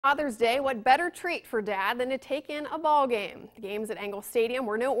Father's Day, what better treat for Dad than to take in a ball game? The games at Engel Stadium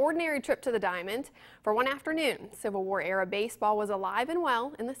were no ordinary trip to the Diamond. For one afternoon, Civil War era baseball was alive and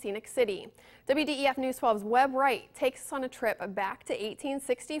well in the scenic city. WDEF News 12's Webb Wright takes us on a trip back to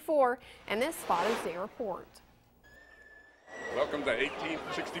 1864 and this Father's Day report. Welcome to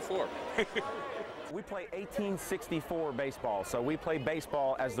 1864. We play 1864 baseball, so we play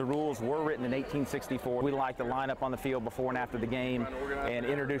baseball as the rules were written in 1864. We like to line up on the field before and after the game and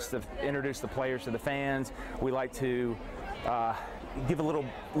introduce the players to the fans. We like to give a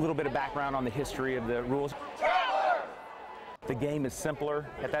little bit of background on the history of the rules. The game is simpler.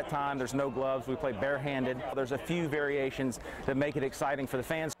 At that time, there's no gloves. We play barehanded. There's a few variations that make it exciting for the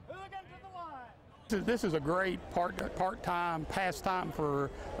fans. This is a great part-time pastime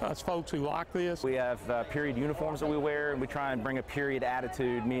for us folks who like this. We have period uniforms that we wear, and we try and bring a period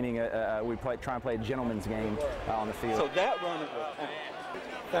attitude, meaning we try and play a gentleman's game on the field. So that run will count.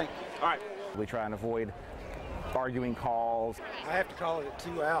 Thank you. All right. We try and avoid arguing calls. I have to call it at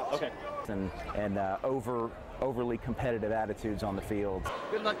 2 outs. Okay. And overly competitive attitudes on the field.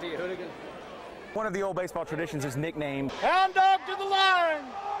 Good luck to you, Hooligan. One of the old baseball traditions is nicknames. Hound dog to the line!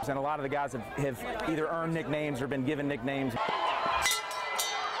 And a lot of the guys have either earned nicknames or been given nicknames.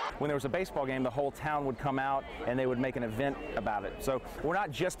 When there was a baseball game, the whole town would come out and they would make an event about it. So we're not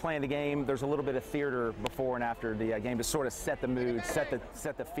just playing the game, there's a little bit of theater before and after the game to sort of set the mood, set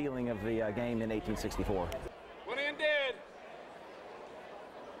the feeling of the game in 1864. One in dead.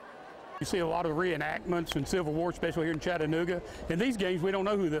 You see a lot of reenactments in Civil War, especially here in Chattanooga. In these games, we don't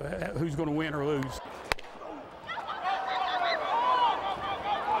know who's going to win or lose.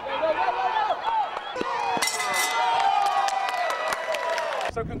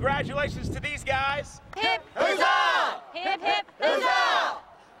 So congratulations to these guys. Hip, huzzah! Hip, hip.